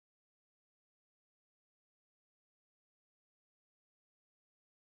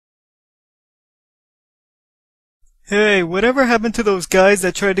Hey, whatever happened to those guys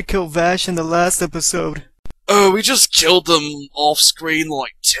that tried to kill Vash in the last episode? Oh, we just killed them off-screen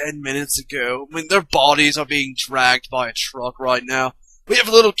like 10 minutes ago. I mean, their bodies are being dragged by a truck right now. We have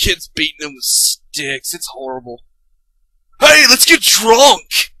little kids beating them with sticks. It's horrible. Hey, let's get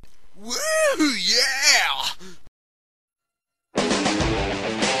drunk! Woo, yeah!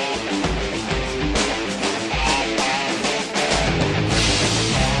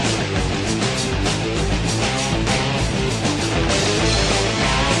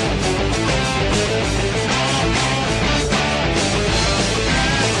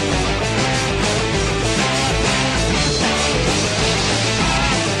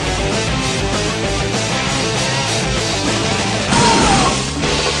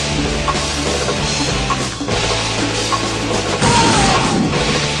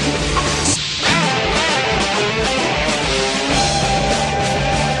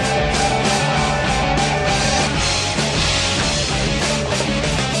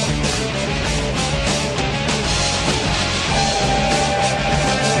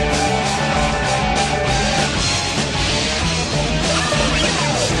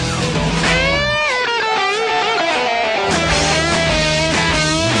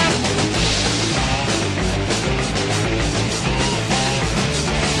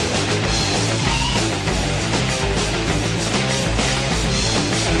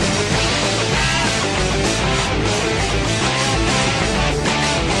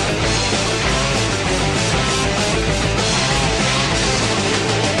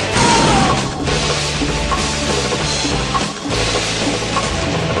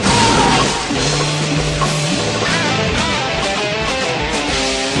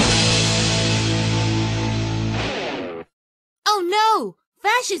 Oh no!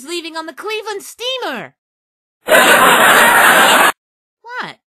 Vash is leaving on the Cleveland steamer! What?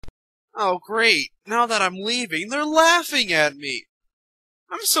 Oh, great. Now that I'm leaving, they're laughing at me.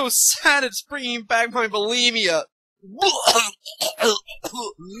 I'm so sad it's bringing back my bulimia.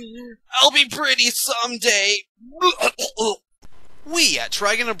 I'll be pretty someday. We at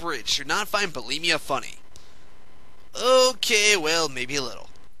Trigun and Bridge should not find bulimia funny. Okay, well, maybe a little.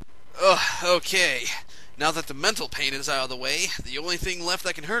 Okay. Now that the mental pain is out of the way, the only thing left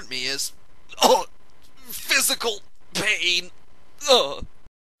that can hurt me is... physical pain. Oh,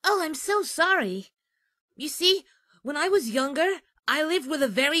 I'm so sorry. You see, when I was younger, I lived with a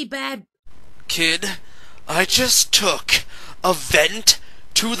very bad... Kid, I just took a vent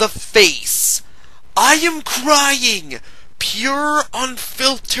to the face. I am crying pure,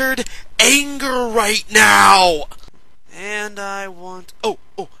 unfiltered anger right now. And I want... and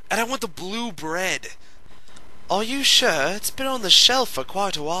I want the blue bread. Are you sure? It's been on the shelf for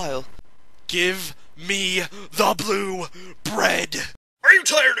quite a while. Give me the blue bread. Are you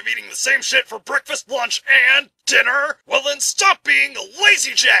tired of eating the same shit for breakfast, lunch, and dinner? Well then stop being a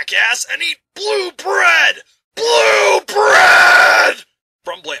lazy jackass and eat blue bread! Blue bread!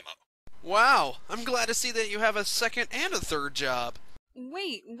 From Blammo. Wow, I'm glad to see that you have a second and a third job.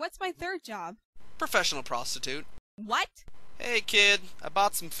 Wait, what's my third job? Professional prostitute. What? Hey kid, I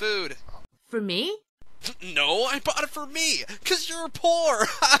bought some food. For me? No, I bought it for me, 'cause you're poor.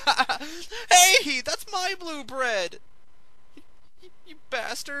 Hey, that's my blue bread. You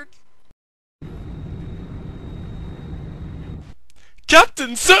bastard.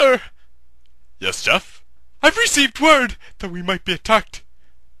 Captain, sir! Yes, Jeff? I've received word that we might be attacked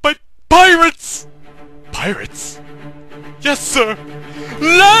by pirates! Pirates? Yes, sir!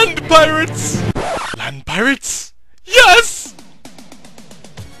 Land pirates! Land pirates? Yes!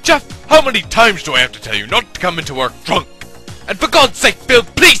 Jeff, how many times do I have to tell you not to come into work drunk? And for God's sake, Bill,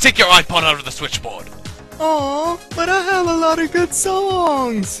 please take your iPod out of the switchboard. Aw, but I have a lot of good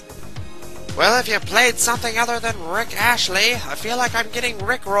songs! Well, if you played something other than Rick Ashley, I feel like I'm getting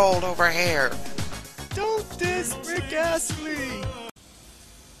rickrolled over here. Don't diss Rick Astley!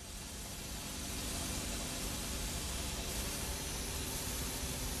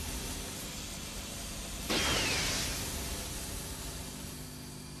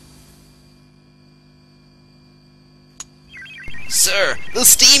 Sir, the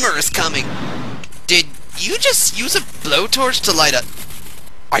steamer is coming. Did you just use a blowtorch to light a...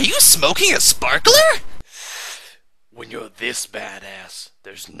 Are you smoking a sparkler? When you're this badass,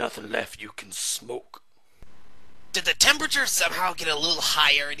 there's nothing left you can smoke. Did the temperature somehow get a little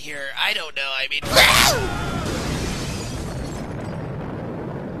higher in here? I don't know, I mean...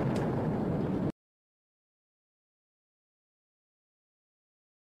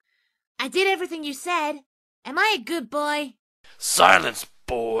 I did everything you said. Am I a good boy? Silence,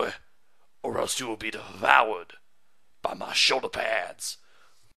 boy, or else you will be devoured by my shoulder pads.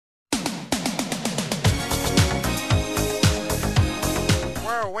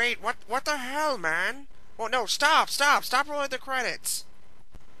 wait, what the hell, man? Oh, no, stop rolling the credits.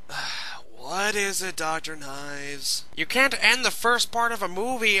 What is it, Dr. Knives? You can't end the first part of a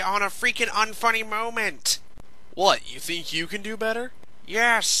movie on a freaking unfunny moment. What, you think you can do better?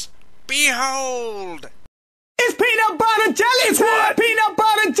 Yes. Behold! It's peanut butter jelly time! Peanut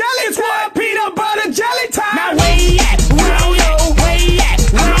butter jelly time! Peanut butter jelly time! Now